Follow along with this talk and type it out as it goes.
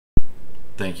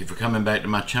Thank you for coming back to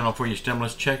my channel for your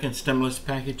stimulus check and stimulus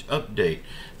package update.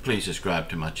 Please subscribe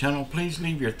to my channel. Please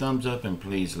leave your thumbs up and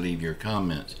please leave your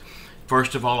comments.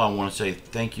 First of all, I want to say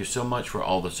thank you so much for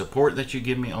all the support that you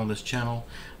give me on this channel,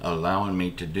 allowing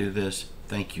me to do this.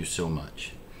 Thank you so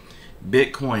much.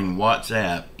 Bitcoin,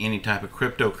 WhatsApp, any type of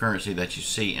cryptocurrency that you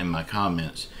see in my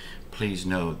comments, please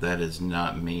know that is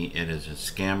not me. It is a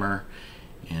scammer,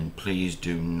 and please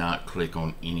do not click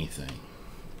on anything.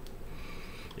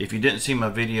 If you didn't see my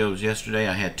videos yesterday,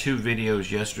 I had 2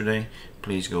 videos yesterday.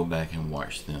 Please go back and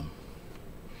watch them.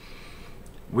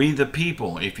 We the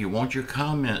People, if you want your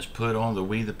comments put on the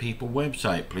We the People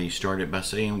website, please start it by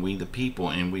saying We the People,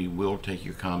 and we will take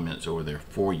your comments over there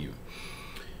for you.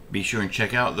 Be sure and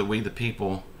check out the We the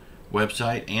People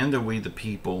website and the We the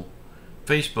People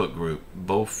Facebook group.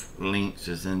 Both links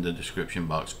is in the description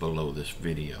box below this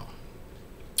video.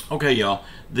 Okay, y'all,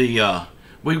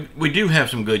 we do have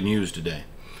some good news today.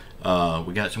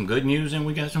 We got some good news and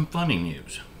we got some funny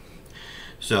news.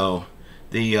 So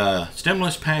the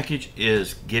stimulus package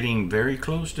is getting very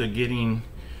close to getting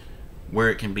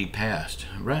where it can be passed.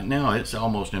 Right now it's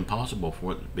almost impossible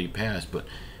for it to be passed, but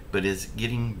it's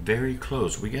getting very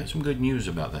close. We got some good news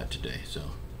about that today,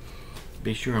 so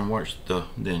be sure and watch the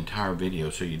entire video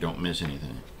so you don't miss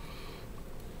anything.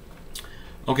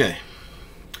 Okay,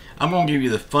 I'm going to give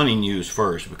you the funny news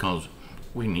first because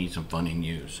we need some funny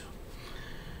news.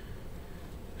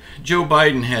 Joe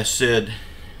Biden has said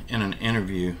in an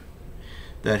interview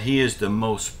that he is the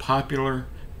most popular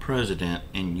president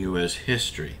in U.S.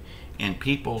 history, and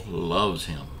people loves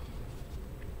him.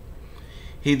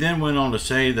 He then went on to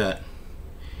say that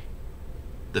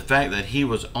the fact that he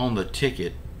was on the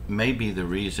ticket may be the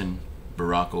reason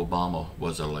Barack Obama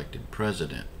was elected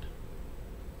president.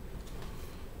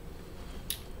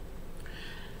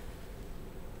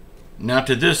 Now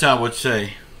to this I would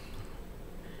say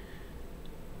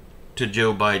to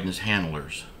Joe Biden's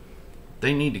handlers,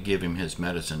 they need to give him his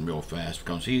medicine real fast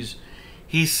because he's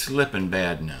slipping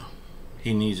bad now.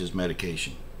 He needs his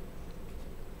medication.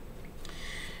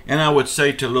 And I would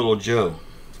say to little Joe,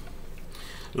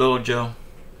 the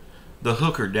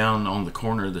hooker down on the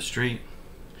corner of the street,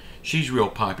 she's real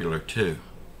popular too.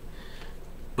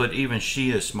 But even she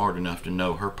is smart enough to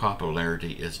know her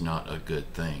popularity is not a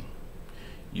good thing.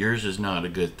 Yours is not a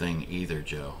good thing either,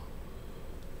 Joe.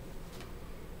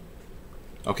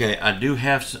 Okay, I do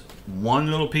have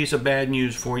one little piece of bad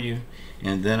news for you,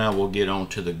 and then I will get on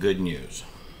to the good news.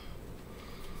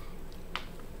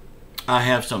 I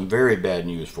have some very bad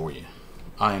news for you.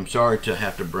 I am sorry to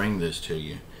have to bring this to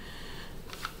you,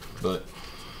 but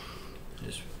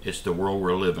it's the world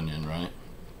we're living in, right?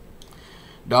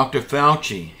 Dr.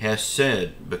 Fauci has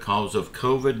said because of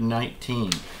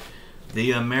COVID-19,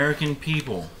 the American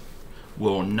people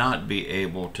will not be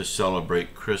able to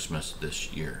celebrate Christmas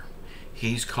this year.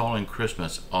 He's calling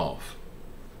Christmas off.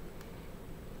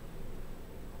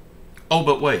 Oh,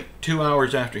 but wait, 2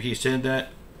 hours after he said that,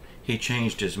 he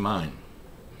changed his mind.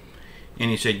 And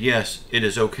he said, yes, it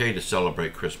is okay to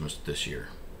celebrate Christmas this year.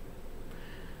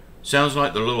 Sounds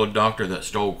like the little doctor that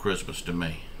stole Christmas to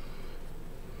me.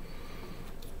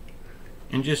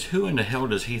 And just who in the hell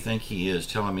does he think he is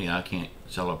telling me I can't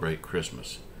celebrate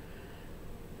Christmas?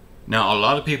 Now, a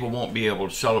lot of people won't be able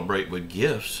to celebrate with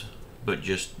gifts, but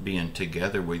just being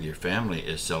together with your family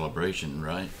is celebration,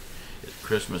 right?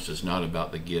 Christmas is not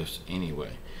about the gifts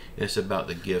anyway. It's about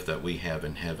the gift that we have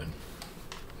in heaven.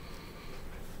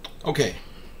 Okay,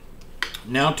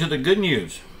 now to the good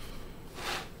news.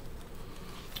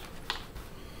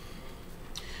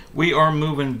 We are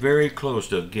moving very close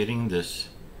to getting this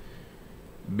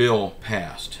bill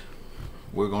passed.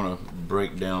 We're going to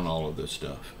break down all of this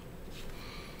stuff.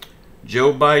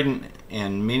 Joe Biden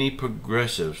and many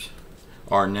progressives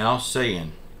are now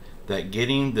saying that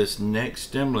getting this next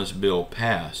stimulus bill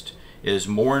passed is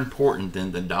more important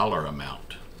than the dollar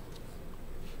amount.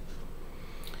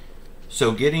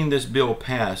 So getting this bill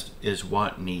passed is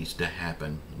what needs to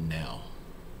happen now.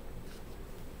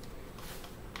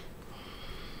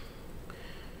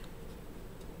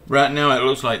 Right now it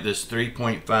looks like this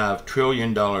 $3.5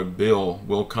 trillion bill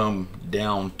will come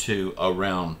down to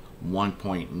around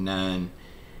 1.9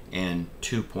 and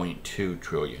 $2.2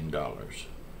 trillion.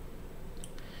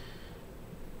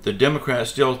 The Democrats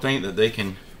still think that they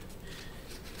can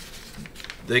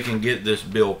get this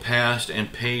bill passed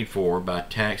and paid for by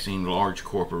taxing large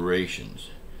corporations.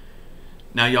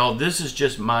 Now, y'all, this is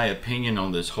just my opinion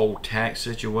on this whole tax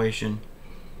situation.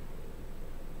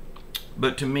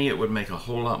 But to me, it would make a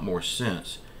whole lot more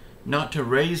sense not to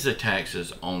raise the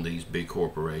taxes on these big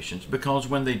corporations, because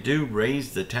when they do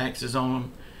raise the taxes on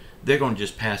them, they're going to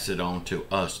just pass it on to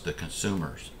us, the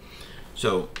consumers.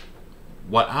 So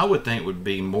what I would think would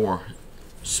be more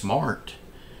smart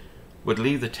would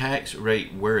leave the tax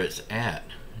rate where it's at.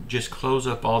 Just close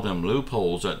up all them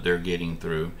loopholes that they're getting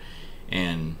through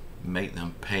and make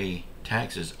them pay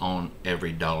taxes on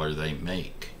every dollar they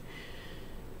make.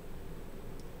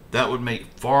 That would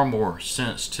make far more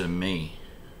sense to me,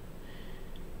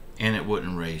 and it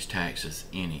wouldn't raise taxes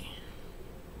any.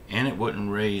 And it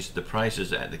wouldn't raise the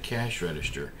prices at the cash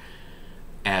register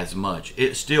as much.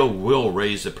 It still will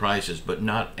raise the prices, but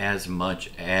not as much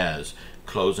as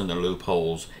closing the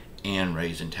loopholes and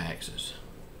raising taxes.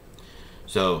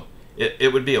 So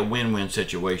it would be a win-win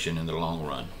situation in the long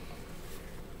run.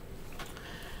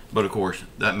 But of course,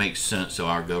 that makes sense, so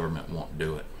our government won't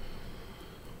do it.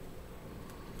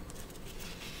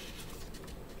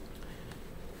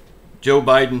 Joe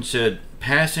Biden said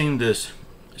passing this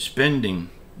spending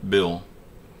bill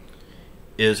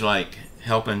is like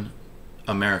helping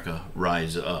America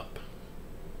rise up.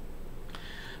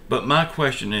 But my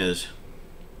question is,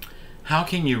 how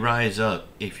can you rise up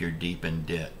if you're deep in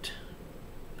debt?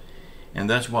 And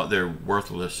that's what their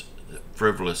worthless,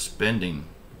 frivolous spending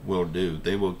will do.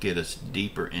 They will get us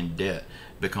deeper in debt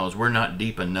because we're not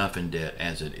deep enough in debt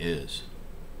as it is.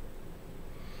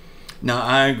 Now,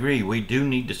 I agree, we do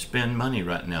need to spend money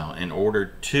right now in order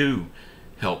to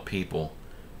help people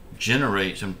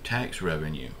generate some tax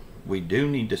revenue. We do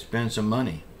need to spend some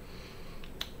money.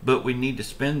 But we need to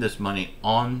spend this money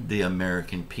on the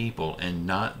American people and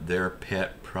not their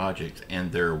pet projects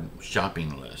and their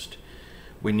shopping list.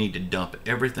 We need to dump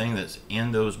everything that's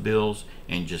in those bills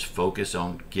and just focus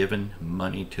on giving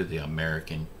money to the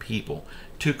American people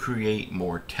to create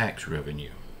more tax revenue.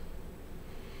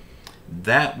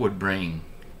 That would bring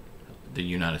the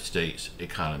United States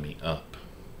economy up.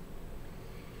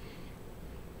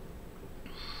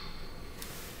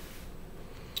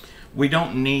 We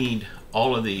don't need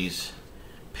all of these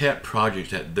pet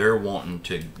projects that they're wanting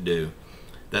to do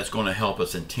that's going to help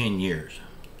us in 10 years.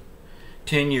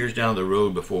 10 years down the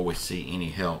road before we see any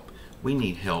help. We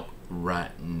need help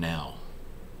right now.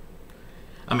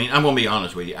 I mean, I'm going to be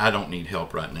honest with you, I don't need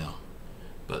help right now.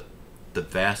 But the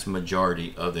vast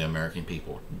majority of the American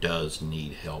people does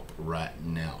need help right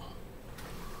now.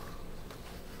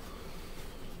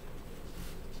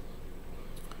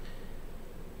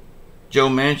 Joe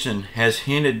Manchin has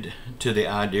hinted to the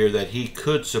idea that he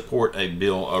could support a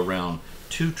bill around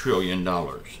 $2 trillion.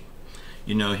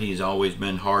 You know, he's always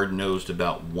been hard-nosed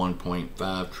about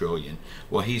 $1.5 trillion.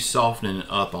 Well, he's softening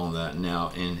up on that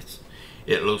now, and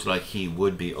it looks like he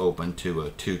would be open to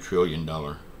a $2 trillion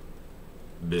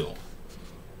bill.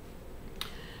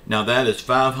 Now, that is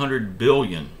 $500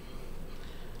 billion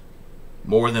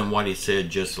more than what he said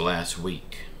just last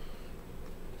week.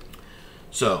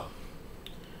 So,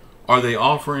 are they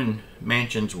offering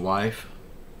Manchin's wife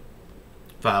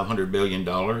 $500 billion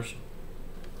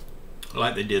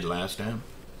like they did last time?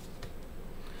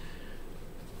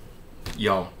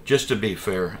 Y'all, just to be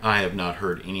fair, I have not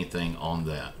heard anything on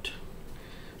that.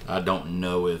 I don't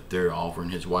know if they're offering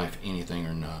his wife anything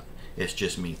or not. It's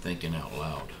just me thinking out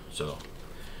loud. So,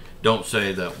 don't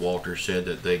say that Walter said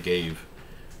that they gave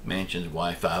Manchin's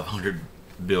wife $500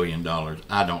 billion.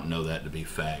 I don't know that to be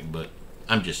fact, but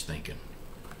I'm just thinking.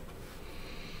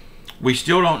 We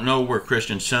still don't know where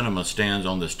Kristen Sinema stands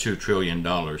on this $2 trillion.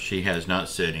 She has not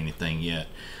said anything yet.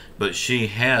 But she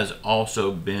has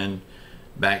also been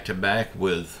back to back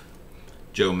with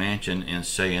Joe Manchin in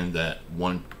saying that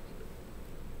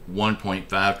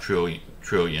 1.5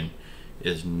 trillion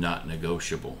is not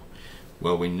negotiable.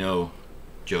 Well, we know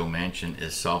Joe Manchin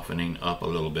is softening up a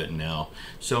little bit now.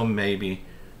 So maybe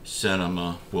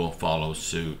Sinema will follow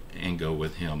suit and go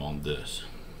with him on this.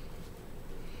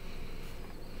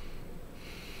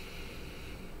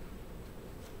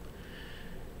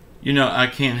 You know, I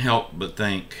can't help but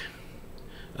think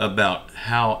about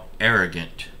how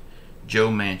arrogant Joe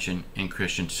Manchin and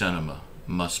Kristen Sinema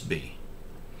must be.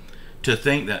 To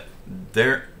think that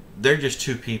they're just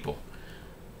two people.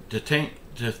 To think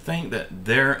that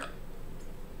their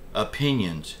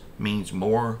opinions means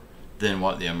more than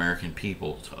what the American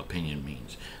people's opinion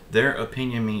means. Their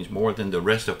opinion means more than the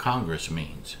rest of Congress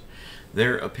means.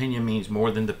 Their opinion means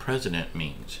more than the president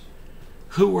means.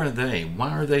 Who are they?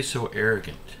 Why are they so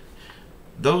arrogant?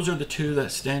 Those are the two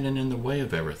that's standing in the way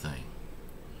of everything.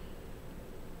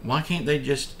 Why can't they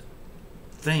just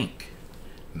think,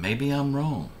 maybe I'm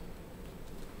wrong?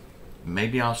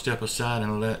 Maybe I'll step aside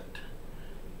and let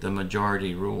the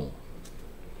majority rule.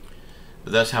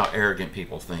 But that's how arrogant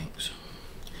people think.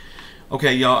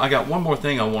 Okay, y'all, I got one more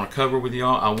thing I want to cover with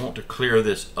y'all. I want to clear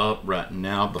this up right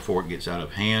now before it gets out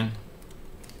of hand.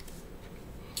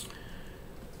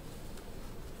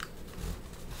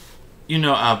 You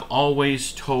know, I've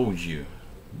always told you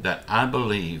that I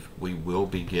believe we will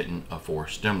be getting a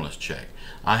fourth stimulus check.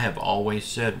 I have always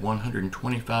said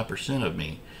 125% of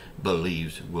me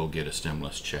believes we'll get a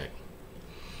stimulus check.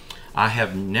 I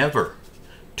have never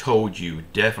told you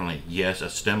definitely, yes, a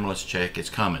stimulus check is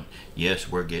coming. Yes,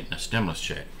 we're getting a stimulus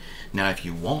check. Now, if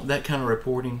you want that kind of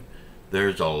reporting,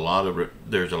 there's a lot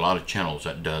of channels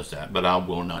that does that, but I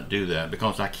will not do that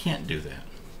because I can't do that.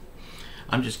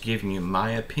 I'm just giving you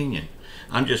my opinion.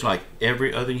 I'm just like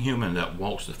every other human that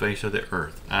walks the face of the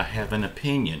earth. I have an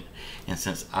opinion, and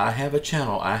since I have a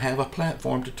channel, I have a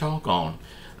platform to talk on,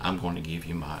 I'm going to give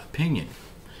you my opinion.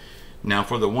 Now,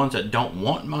 for the ones that don't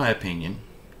want my opinion,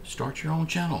 start your own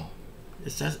channel.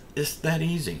 It's that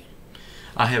easy.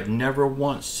 I have never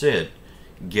once said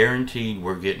guaranteed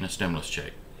we're getting a stimulus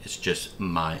check. It's just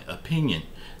my opinion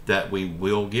that we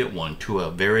will get one to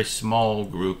a very small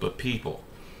group of people.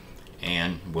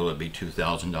 And will it be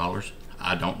 $2,000?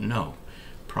 I don't know.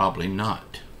 Probably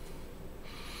not.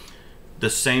 The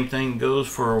same thing goes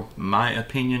for my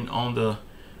opinion on the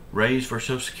raise for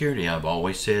Social Security. I've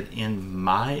always said, in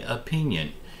my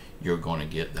opinion, you're going to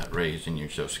get that raise in your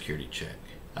Social Security check.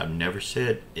 I've never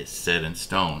said it's set in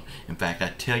stone. In fact, I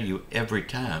tell you every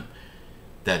time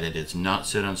that it is not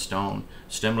set in stone.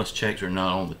 Stimulus checks are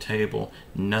not on the table.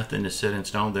 Nothing is set in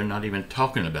stone. They're not even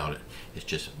talking about it. It's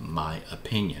just my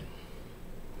opinion.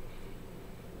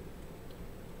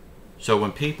 So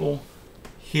when people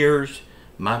hears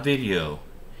my video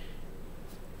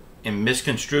and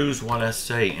misconstrues what I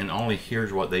say and only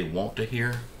hears what they want to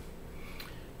hear,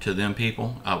 to them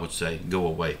people, I would say, go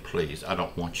away, please. I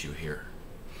don't want you here.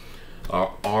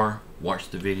 Or watch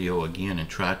the video again and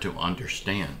try to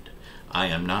understand. I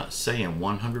am not saying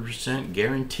 100%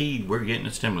 guaranteed we're getting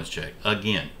a stimulus check.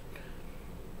 Again,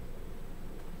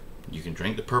 you can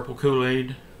drink the purple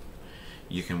Kool-Aid.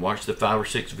 You can watch the 5 or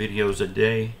 6 videos a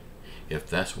day if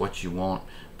that's what you want,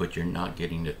 but you're not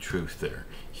getting the truth there.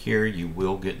 Here you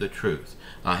will get the truth.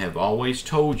 I have always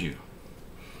told you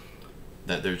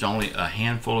that there's only a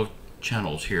handful of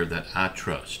channels here that I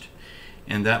trust,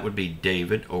 and that would be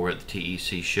David over at the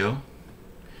TEC Show,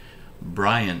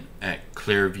 Brian at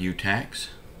Clearview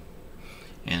Tax,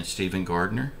 and Stephen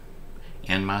Gardner,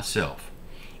 and myself.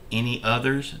 Any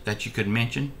others that you could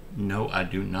mention? No, I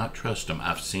do not trust them.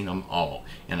 I've seen them all,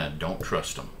 and I don't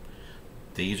trust them.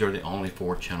 These are the only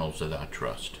 4 channels that I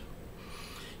trust.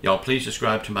 Y'all, please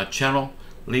subscribe to my channel.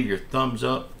 Leave your thumbs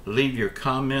up. Leave your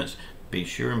comments. Be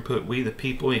sure and put We the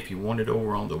People if you want it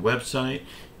over on the website.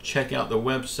 Check out the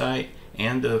website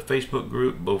and the Facebook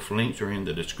group. Both links are in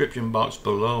the description box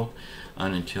below.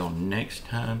 And until next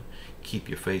time, keep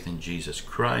your faith in Jesus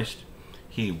Christ.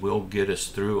 He will get us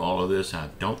through all of this.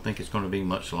 I don't think it's going to be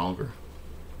much longer.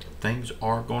 Things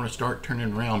are going to start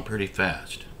turning around pretty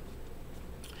fast.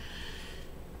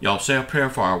 Y'all, say a prayer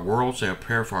for our world. Say a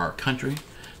prayer for our country.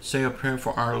 Say a prayer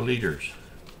for our leaders.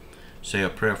 Say a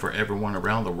prayer for everyone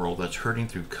around the world that's hurting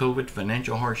through COVID,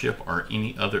 financial hardship, or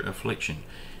any other affliction.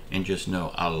 And just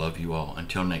know I love you all.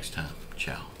 Until next time,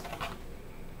 ciao.